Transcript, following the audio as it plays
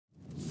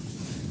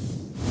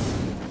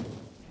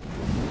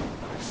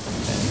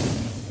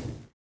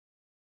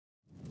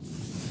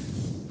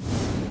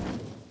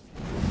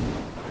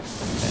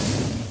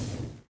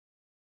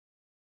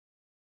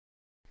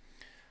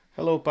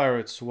Hello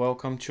pirates,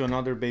 welcome to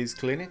another base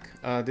clinic.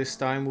 This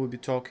time we'll be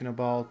talking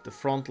about the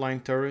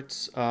frontline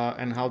turrets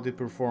and how they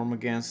perform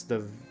against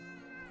the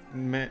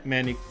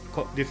many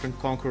different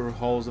Conqueror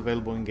hulls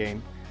available in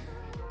game.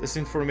 This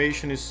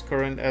information is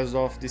current as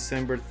of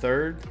December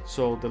 3rd,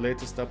 so the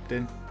latest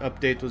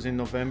update was in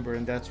November,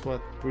 and that's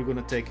what we're going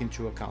to take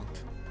into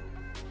account.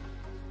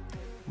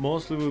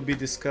 Mostly we'll be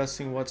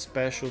discussing what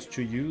specials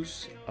to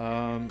use.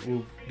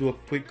 We'll do a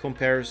quick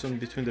comparison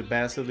between the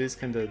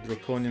Basilisk and the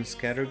Draconian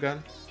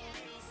Scattergun.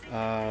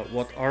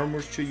 What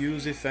armors to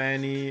use, if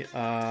any.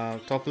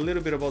 Talk a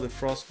little bit about the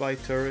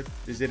Frostbite turret.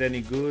 Is it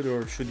any good,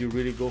 or should you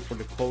really go for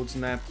the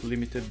Coldsnap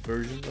limited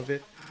version of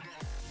it?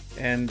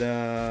 And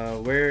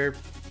where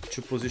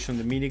to position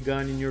the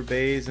minigun in your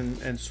base,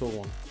 and so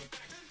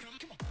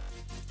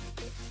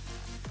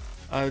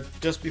on.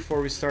 Just before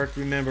we start,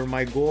 remember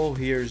my goal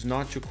here is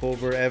not to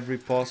cover every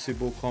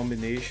possible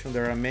combination.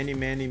 There are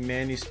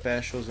many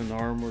specials and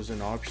armors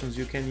and options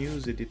you can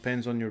use. It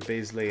depends on your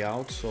base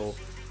layout, so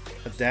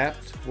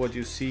adapt what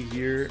you see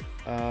here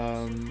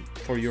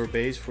for your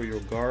base, for your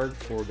guard,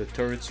 for the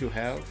turrets you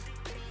have.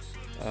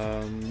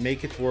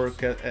 Make it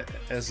work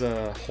as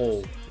a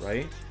whole,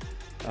 right?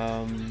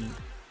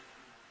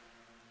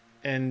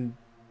 And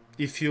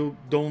if you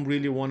don't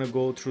really want to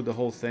go through the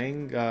whole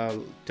thing,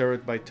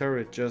 turret by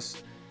turret,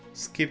 just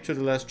skip to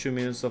the last 2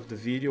 minutes of the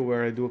video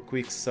where I do a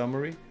quick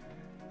summary.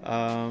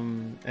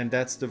 And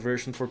that's the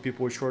version for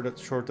people with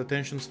short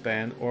attention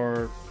span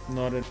or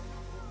not.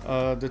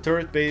 The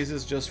turret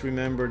bases, just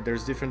remember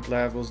there's different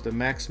levels. The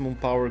maximum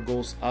power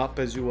goes up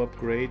as you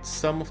upgrade.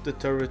 Some of the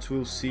turrets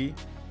we'll see,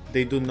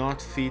 they do not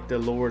fit the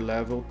lower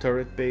level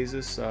turret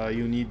bases.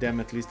 You need them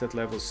at least at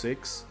level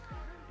 6.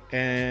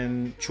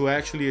 And to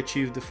actually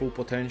achieve the full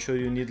potential,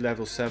 you need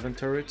level 7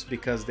 turrets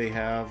because they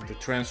have the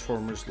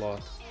transformer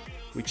slot,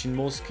 which in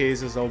most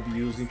cases I'll be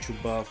using to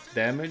buff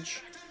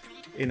damage.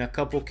 In a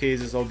couple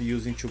cases I'll be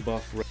using to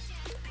buff range.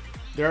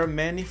 There are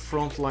many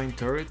frontline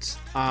turrets.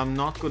 I'm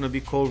not going to be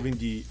covering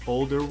the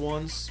older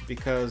ones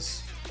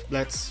because,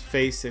 let's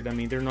face it, I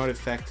mean, they're not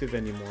effective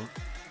anymore.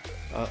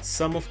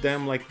 Some of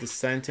them, like the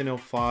Sentinel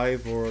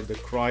 5 or the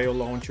Cryo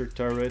Launcher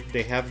turret,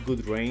 they have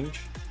good range.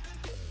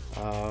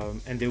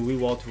 And they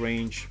will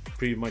outrange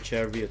pretty much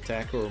every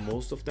attacker or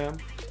most of them,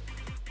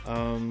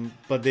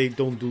 but they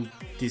don't do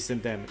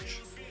decent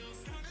damage.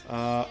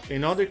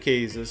 In other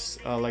cases,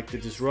 like the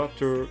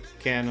Disruptor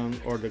Cannon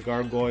or the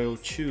Gargoyle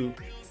 2,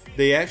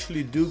 they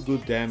actually do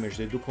good damage.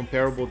 They do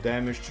comparable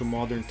damage to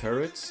modern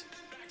turrets,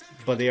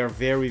 but they are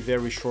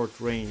very short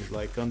range,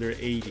 like under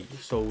 80,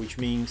 so which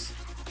means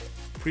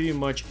pretty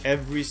much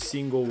every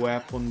single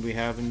weapon we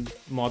have in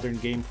modern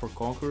game for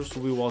Conquerors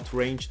will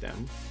outrange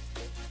them.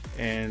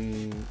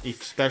 And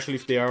especially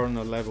if they are on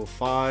a level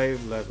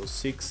 5, level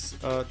 6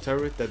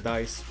 turret that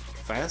dies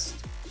fast,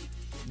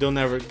 they'll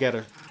never get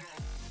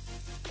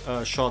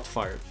a shot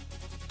fired,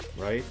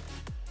 right?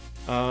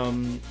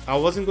 I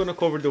wasn't gonna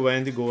cover the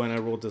Wendigo when I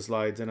wrote the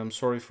slides, and I'm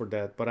sorry for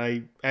that, but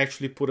I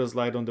actually put a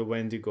slide on the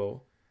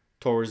Wendigo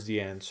towards the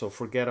end, so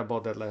forget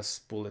about that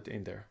last bullet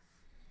in there.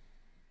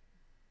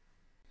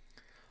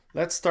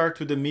 Let's start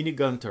with the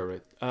Minigun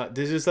turret.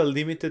 This is a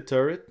limited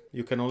turret.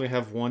 You can only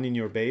have one in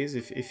your base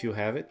if you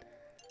have it.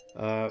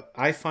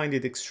 I find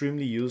it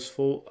extremely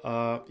useful.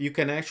 You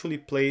can actually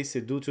place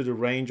it, due to the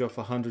range of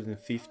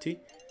 150,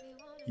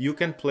 you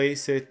can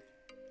place it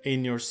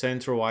in your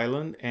central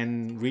island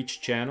and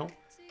reach channel.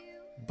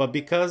 But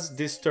because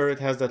this turret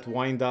has that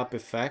wind up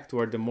effect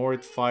where the more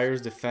it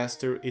fires, the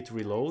faster it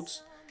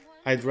reloads,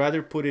 I'd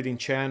rather put it in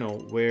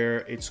channel where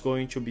it's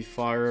going to be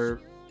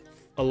fired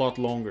a lot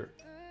longer.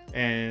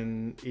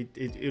 And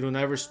it'll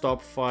never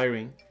stop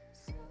firing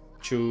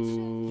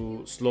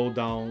to slow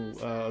down,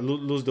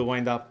 lose the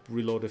wind up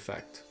reload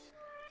effect.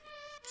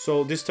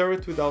 So this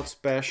turret without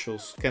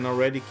specials can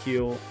already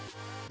kill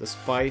the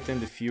Spite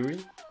and the Fury.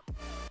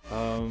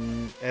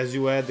 As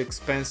you add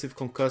expensive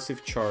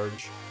concussive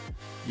charge,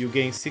 you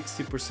gain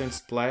 60%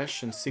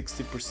 splash and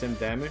 60%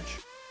 damage.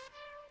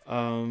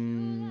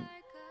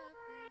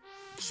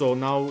 So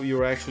now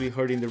you're actually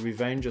hurting the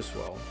Revenge as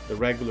well, the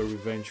regular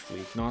Revenge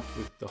fleet, not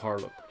with the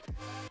Harlock.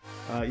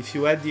 If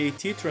you add the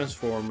AT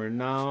transformer,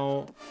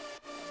 now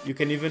you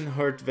can even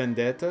hurt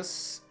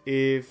Vendettas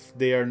if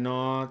they are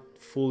not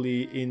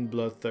fully in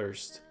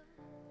Bloodthirst.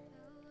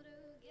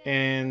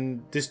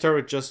 And this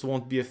turret just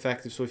won't be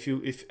effective. So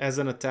if as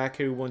an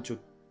attacker you want to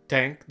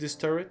tank this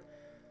turret,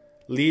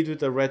 lead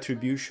with a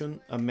Retribution,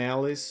 a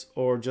Malice,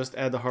 or just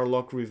add a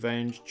Harlock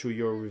Revenge to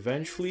your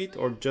Revenge fleet,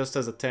 or just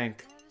as a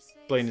tank,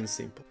 plain and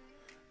simple.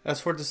 As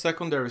for the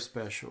secondary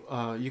special,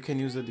 you can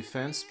use a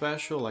defense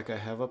special like I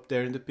have up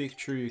there in the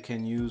picture. You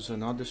can use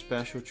another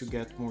special to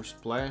get more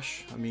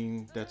splash. I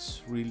mean,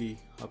 that's really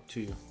up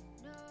to you.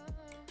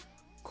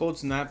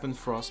 Coldsnap and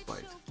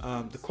Frostbite.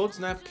 The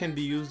Coldsnap can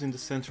be used in the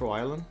central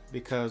island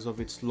because of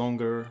its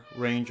longer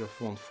range of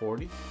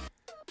 140.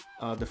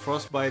 The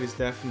Frostbite is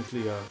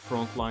definitely a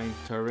frontline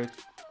turret,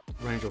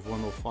 range of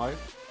 105.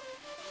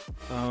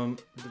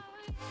 The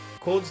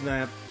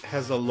Coldsnap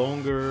has a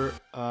longer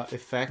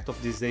effect of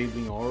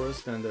disabling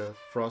auras than the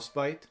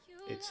Frostbite.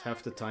 It's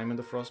half the time in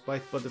the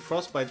Frostbite, but the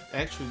Frostbite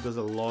actually does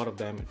a lot of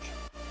damage.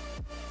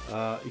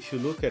 If you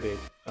look at it,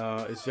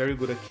 it's very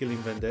good at killing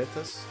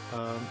Vendettas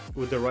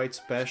with the right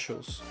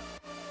specials.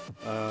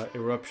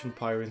 Eruption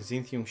Pyre and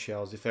Zintium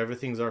Shells, if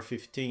everything's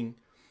R15,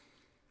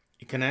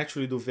 it can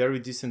actually do very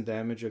decent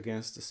damage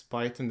against the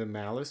Spite and the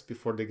Malice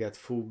before they get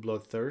full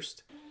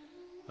Bloodthirst.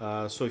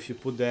 So if you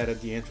put that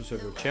at the entrance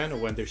of your channel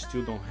when they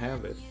still don't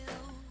have it,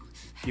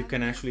 you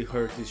can actually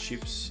hurt these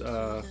ships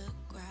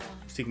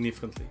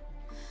significantly.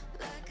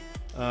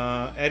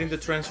 Adding the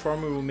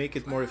Transformer will make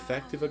it more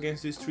effective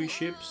against these three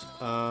ships,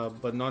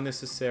 but not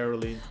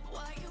necessarily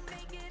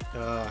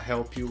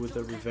help you with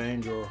the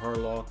Revenge or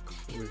Harlock,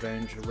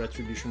 Revenge,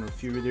 Retribution or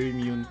Fury. They're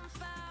immune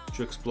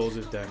to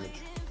explosive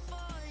damage.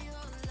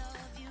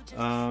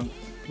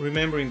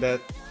 Remembering that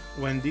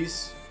when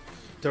these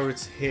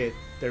turrets hit,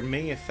 their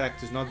main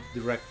effect is not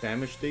direct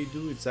damage they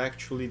do, it's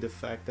actually the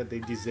fact that they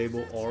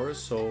disable auras.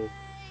 So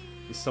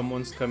if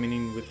someone's coming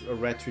in with a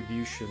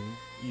Retribution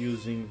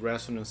using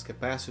Resonance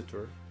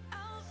Capacitor,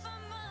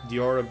 the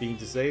aura being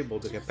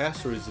disabled, the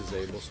capacitor is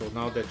disabled, so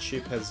now that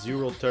ship has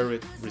 0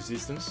 turret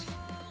resistance,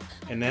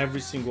 and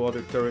every single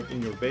other turret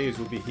in your base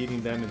will be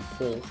hitting them in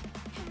full,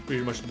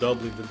 pretty much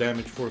doubling the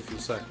damage for a few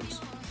seconds.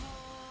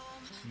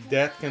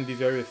 That can be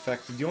very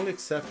effective. The only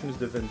exception is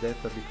the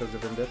Vendetta, because the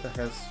Vendetta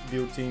has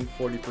built-in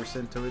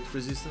 40% turret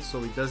resistance,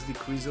 so it does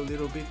decrease a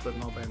little bit, but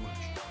not by much.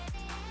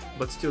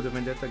 But still, the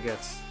Vendetta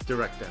gets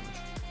direct damage.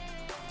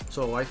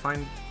 So I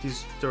find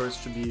these turrets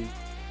to be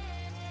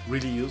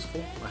really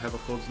useful. I have a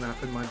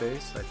Coldsnap in my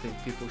base. I think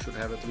people should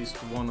have at least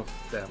one of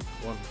them,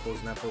 one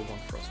Coldsnap or one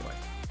Frostbite.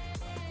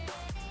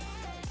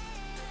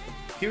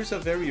 Here's a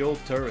very old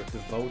turret, the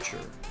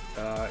Vulture.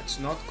 It's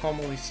not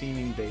commonly seen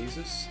in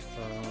bases,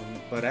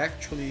 but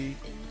actually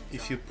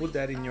if you put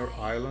that in your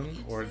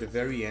island or at the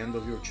very end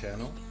of your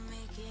channel,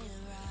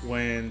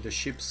 when the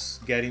ships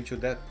getting to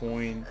that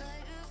point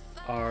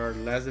are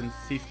less than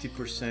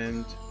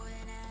 50%,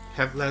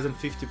 have less than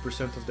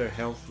 50% of their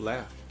health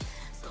left,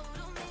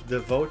 the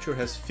Vulture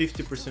has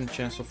 50%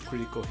 chance of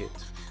critical hit.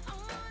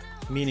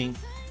 Meaning,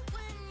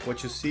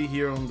 what you see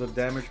here on the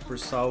damage per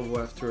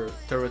salvo after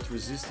turret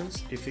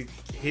resistance, if it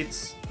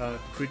hits a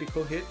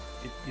critical hit,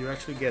 you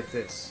actually get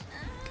this,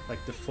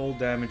 like the full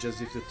damage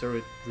as if the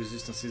turret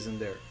resistance isn't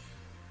there.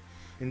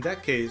 In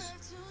that case,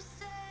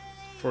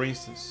 for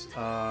instance,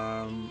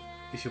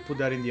 if you put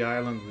that in the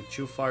island with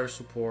 2 fire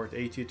support,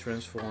 AT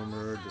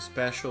transformer, the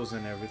specials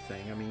and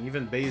everything, I mean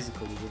even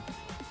basically would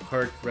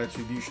hurt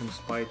Retribution,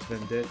 Spite,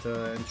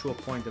 Vendetta, and to a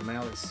point the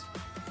Malice.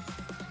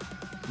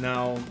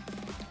 Now,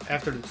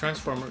 after the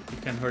transformer, you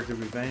can hurt the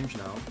Revenge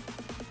now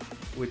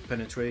with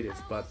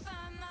penetrative, but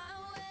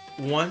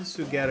once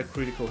you get a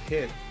critical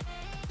hit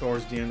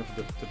towards the end of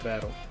the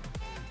battle,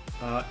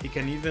 it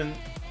can even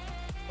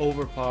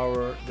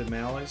overpower the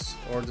Malice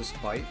or the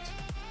Spite.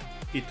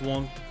 It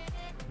won't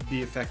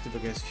be effective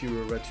against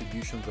Fury or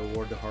Retribution though,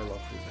 or the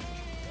Harlock Revenge.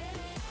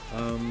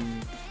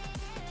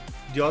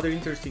 The other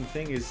interesting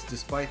thing is,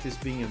 despite this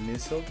being a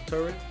missile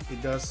turret, it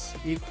does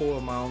equal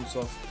amounts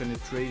of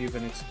penetrative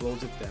and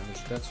explosive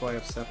damage. That's why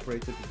I've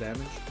separated the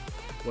damage,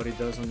 what it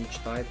does on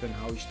each type and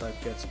how each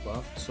type gets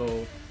buffed.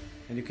 So,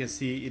 and you can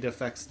see it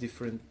affects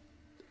different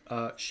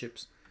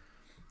ships.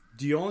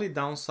 The only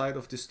downside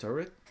of this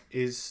turret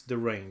is the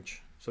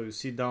range. So you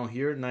see down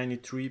here,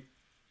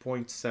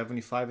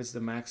 93.75 is the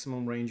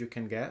maximum range you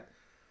can get,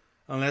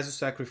 unless you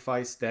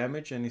sacrifice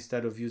damage and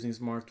instead of using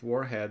smart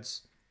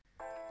warheads,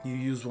 you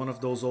use one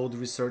of those old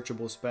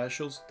researchable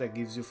specials that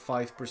gives you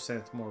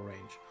 5% more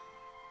range.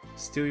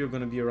 Still, you're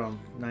going to be around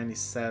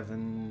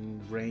 97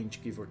 range,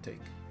 give or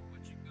take.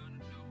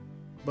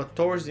 But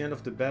towards the end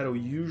of the battle,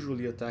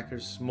 usually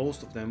attackers,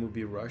 most of them will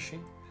be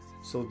rushing.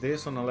 So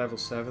this on a level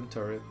 7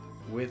 turret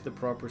with the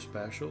proper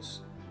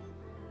specials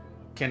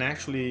can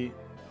actually,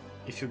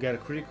 if you get a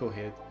critical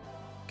hit,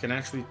 can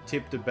actually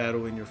tip the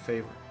battle in your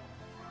favor.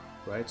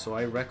 Right? So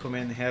I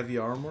recommend heavy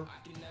armor.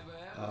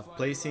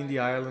 Placing the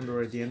island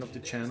or at the end of the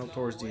channel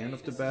towards the end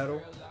of the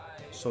battle,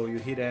 so you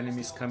hit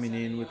enemies coming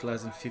in with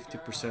less than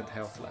 50%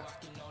 health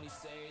left.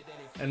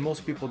 And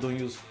most people don't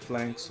use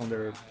flanks on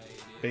their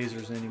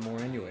basers anymore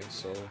anyway,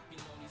 so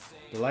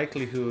the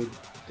likelihood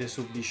this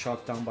will be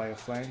shot down by a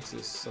flanks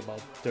is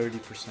about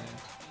 30%,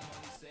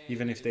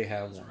 even if they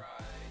have one.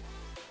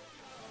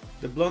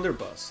 The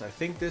Blunderbuss, I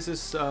think this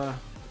is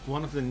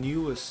one of the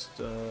newest,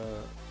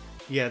 the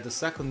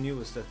second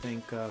newest, I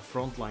think,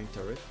 Frontline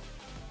Turret.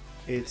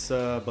 It's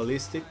a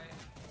ballistic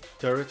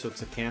turret, so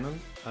it's a cannon,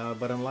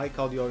 but unlike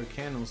all the other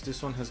cannons,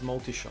 this one has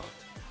multi-shot.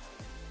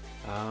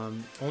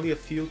 Only a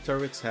few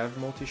turrets have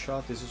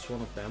multi-shot, this is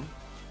one of them.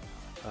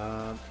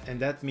 And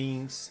that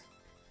means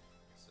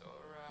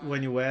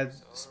when you add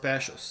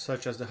specials,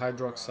 such as the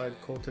hydroxide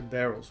coated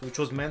barrels, which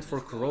was meant for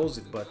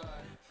corrosive, but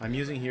I'm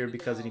using here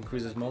because it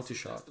increases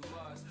multi-shot,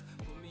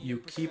 you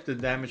keep the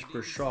damage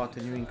per shot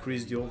and you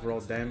increase the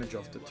overall damage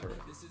of the turret.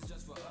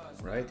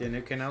 Right, and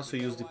you can also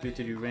use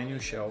depleted uranium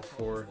shell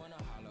for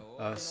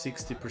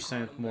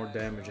 60% more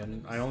damage,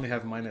 and I only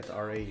have mine at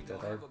R8,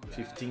 at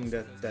R15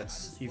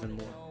 that's even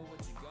more.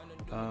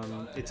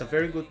 It's a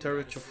very good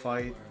turret to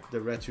fight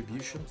the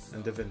Retribution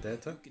and the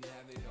Vendetta.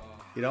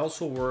 It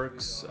also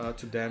works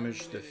to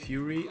damage the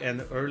Fury,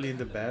 and early in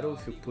the battle,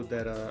 if you put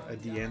that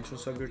at the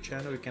entrance of your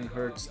channel, it can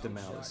hurt the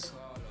Malice.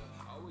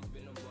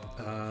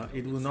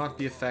 It will not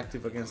be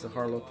effective against the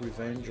Harlock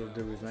Revenge or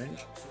the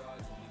Revenge,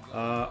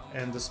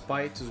 and the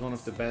Spite is one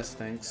of the best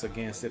tanks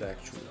against it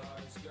actually.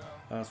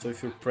 So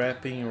if you're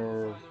prepping,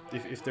 or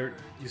if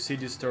you see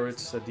these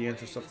turrets at the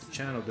entrance of the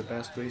channel, the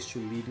best way is to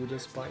lead with a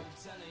Spite.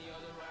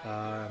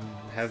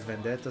 Have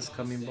Vendettas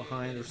coming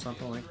behind or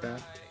something like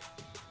that.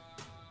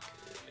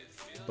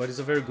 But it's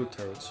a very good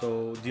turret.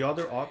 So the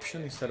other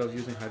option, instead of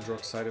using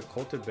hydroxide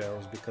coated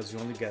barrels, because you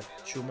only get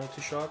 2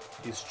 multi-shot,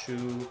 is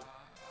to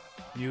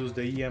use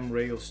the EM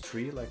Rails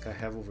 3 like I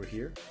have over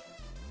here.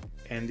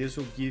 And this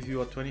will give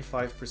you a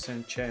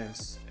 25%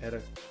 chance at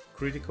a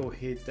critical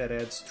hit that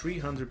adds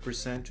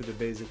 300% to the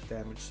basic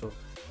damage. So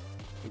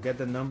you get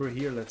the number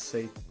here, let's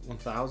say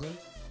 1000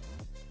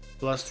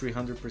 plus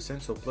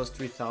 300%, so plus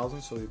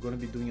 3000, so you're going to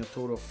be doing a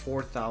total of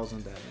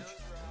 4000 damage.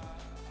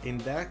 In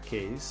that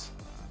case,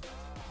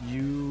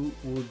 you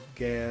would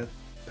get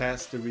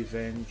past the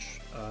revenge,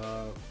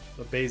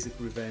 the basic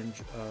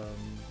revenge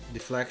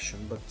deflection,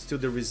 but still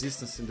the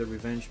resistance in the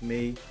revenge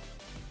may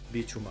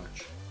be too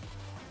much.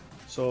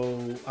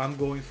 So I'm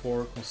going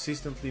for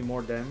consistently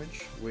more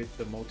damage with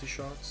the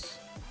multi-shots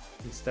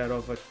instead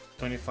of a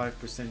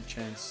 25%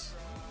 chance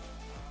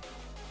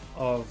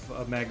of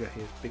a mega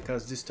hit,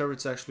 because these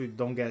turrets actually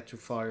don't get to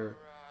fire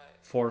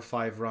 4 or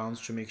 5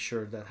 rounds to make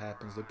sure that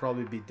happens. They'll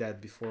probably be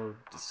dead before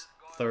this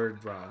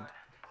 3rd round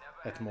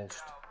at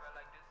most.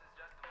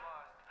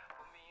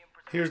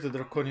 Here's the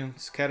Draconian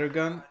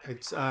Scattergun,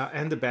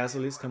 and the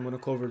Basilisk. I'm going to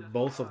cover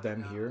both of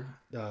them here.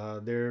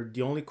 They're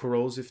the only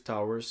corrosive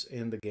towers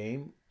in the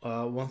game.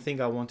 One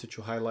thing I wanted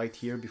to highlight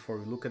here before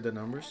we look at the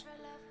numbers,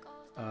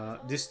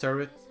 this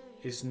turret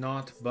is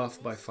not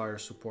buffed by fire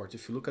support.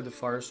 If you look at the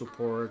fire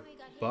support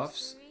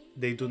buffs,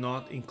 they do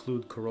not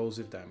include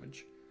corrosive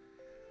damage.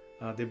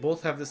 They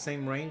both have the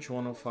same range,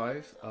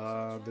 105.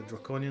 The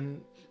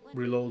Draconian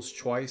reloads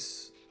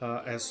twice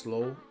as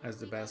slow as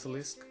the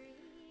Basilisk.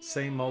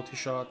 Same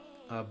multi-shot,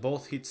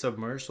 both hit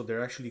submerged, so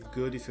they're actually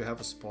good if you have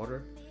a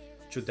spotter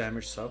to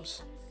damage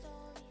subs.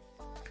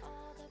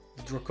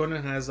 The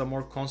Draconian has a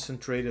more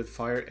concentrated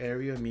fire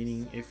area,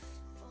 meaning if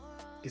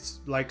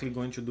it's likely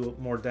going to do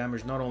more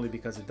damage, not only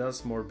because it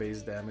does more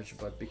base damage,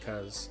 but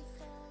because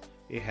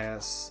it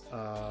has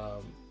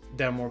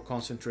they're more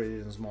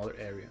concentrated in a smaller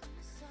area.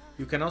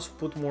 You can also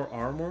put more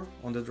armor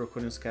on the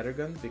Draconian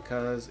Scattergun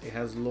because it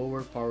has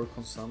lower power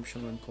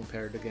consumption when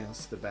compared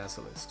against the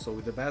Basilisk. So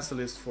with the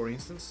Basilisk, for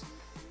instance,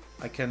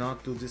 I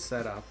cannot do this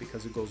setup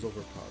because it goes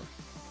overpower,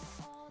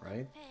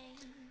 right?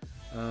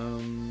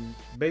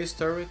 Base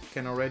turret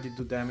can already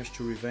do damage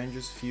to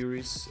Revenges,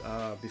 Furies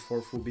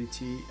before full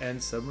BT,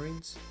 and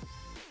Submarines.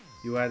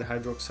 You add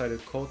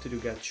hydroxide coated, you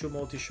get 2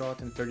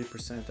 multi-shot and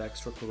 30%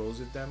 extra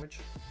corrosive damage.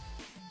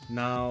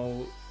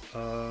 Now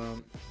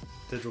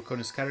the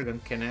Draconian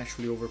Scattergun can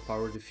actually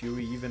overpower the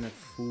Fury even at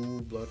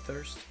full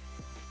Bloodthirst.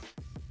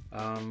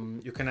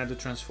 You can add the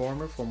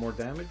Transformer for more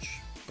damage,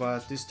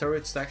 but this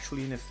turret's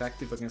actually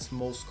ineffective against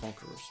most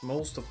Conquerors.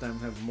 Most of them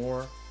have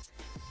more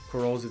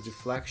corrosive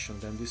deflection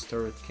than this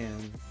turret can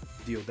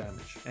deal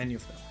damage, any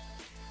of them.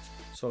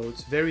 So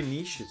it's very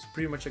niche, it's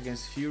pretty much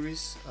against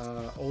Furies,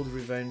 old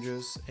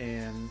Revenges,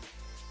 and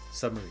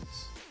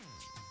Submarines.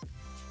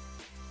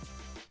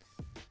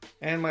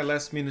 And my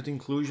last minute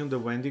inclusion, the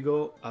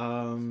Wendigo.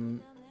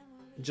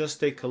 Just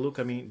take a look.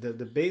 I mean,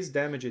 the base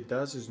damage it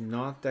does is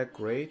not that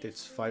great.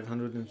 It's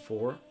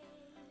 504,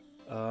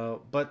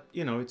 but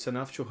you know, it's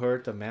enough to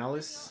hurt a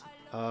Malice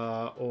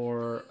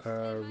or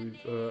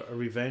a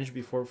Revenge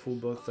before full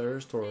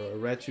Bloodthirst, or a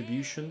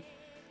Retribution.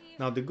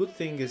 Now the good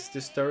thing is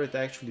this turret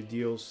actually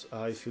deals,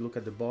 if you look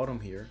at the bottom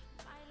here,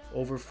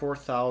 over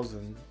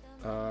 4000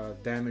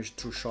 damage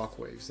through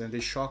shockwaves, and they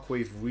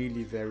shockwave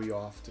really very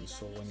often.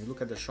 So when you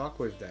look at the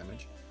shockwave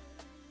damage,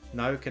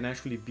 now you can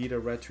actually beat a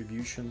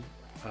Retribution,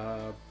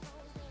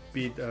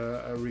 beat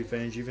a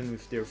Revenge even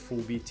if they're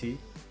full BT.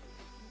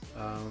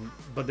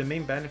 But the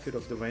main benefit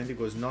of the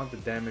Wendigo is not the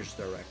damage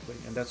directly,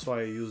 and that's why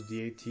I use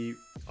the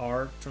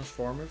ATR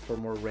transformer for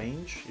more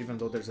range, even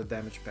though there's a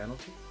damage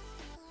penalty.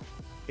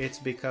 It's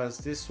because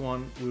this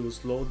one will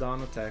slow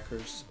down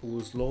attackers,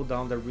 will slow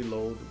down their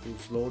reload, will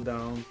slow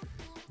down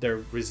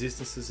their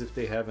resistances if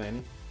they have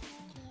any.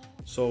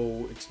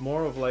 So it's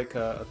more of like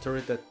a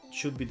turret that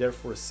should be there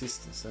for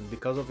assistance, and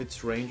because of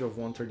its range of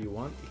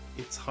 131,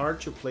 it's hard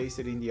to place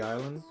it in the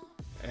island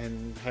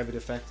and have it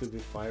effectively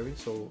firing,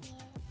 so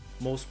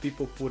most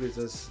people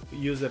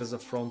use it as a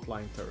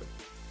frontline turret.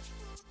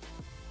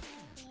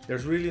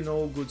 There's really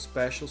no good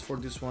specials for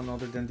this one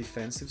other than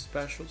defensive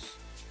specials,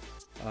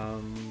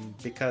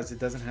 because it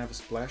doesn't have a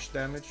splash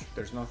damage.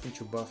 There's nothing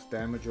to buff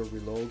damage or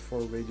reload for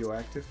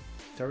radioactive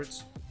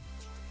turrets.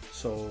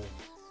 So,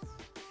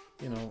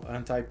 you know,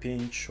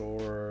 anti-pinch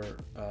or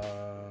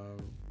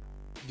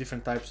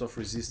different types of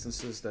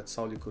resistances, that's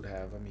all you could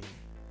have. I mean,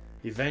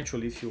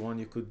 eventually if you want,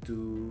 you could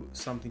do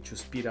something to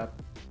speed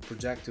up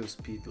projectile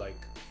speed like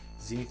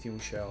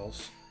Zinithium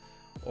shells.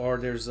 Or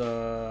there's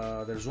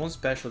one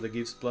special that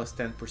gives plus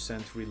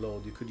 10%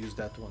 reload. You could use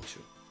that one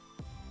too.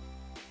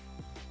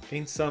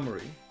 In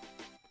summary,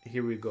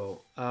 here we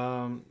go.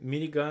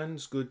 Minigun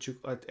is good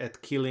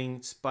at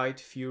killing Spite,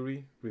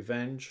 Fury,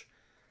 Revenge,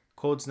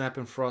 Coldsnap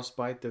and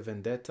Frostbite, the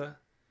Vendetta.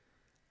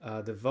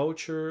 The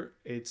Vulture,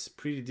 it's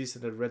pretty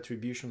decent at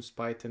Retribution,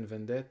 Spite and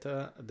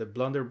Vendetta. The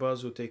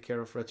Blunderbuss will take care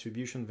of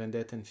Retribution,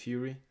 Vendetta and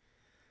Fury.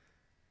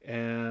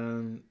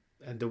 And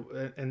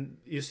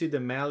you see the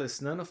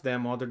Malice, none of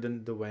them other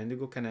than the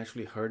Wendigo can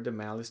actually hurt the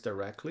Malice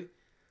directly.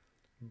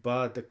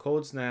 But the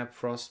Coldsnap,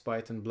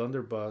 Frostbite and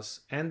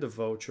Blunderbuss and the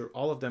Vulture,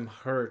 all of them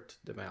hurt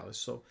the Malice.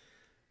 So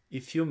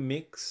if you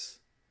mix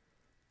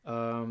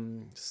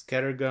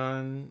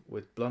Scattergun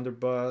with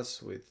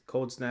Blunderbuss, with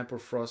Coldsnap or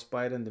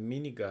Frostbite and the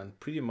Minigun,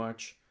 pretty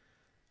much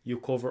you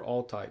cover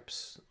all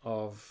types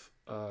of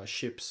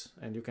ships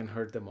and you can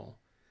hurt them all.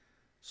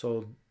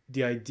 So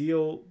the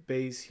ideal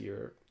base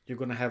here, you're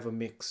going to have a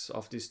mix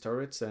of these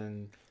turrets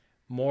and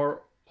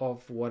more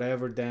of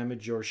whatever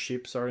damage your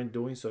ships aren't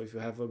doing. So if you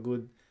have a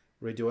good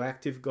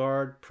radioactive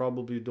guard,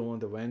 probably you don't want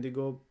the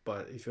Wendigo,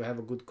 but if you have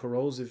a good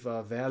corrosive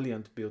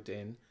Valiant built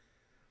in,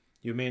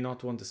 you may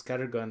not want the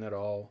Scattergun at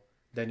all.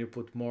 Then you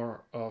put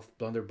more of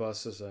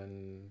Blunderbusses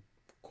and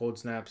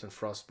Coldsnaps and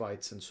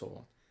Frostbites and so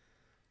on.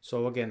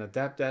 So again,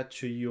 adapt that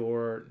to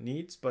your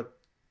needs, but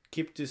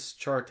keep this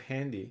chart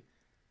handy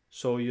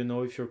so you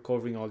know if you're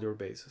covering all your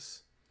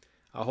bases.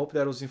 I hope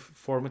that was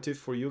informative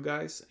for you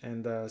guys,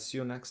 and see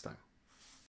you next time.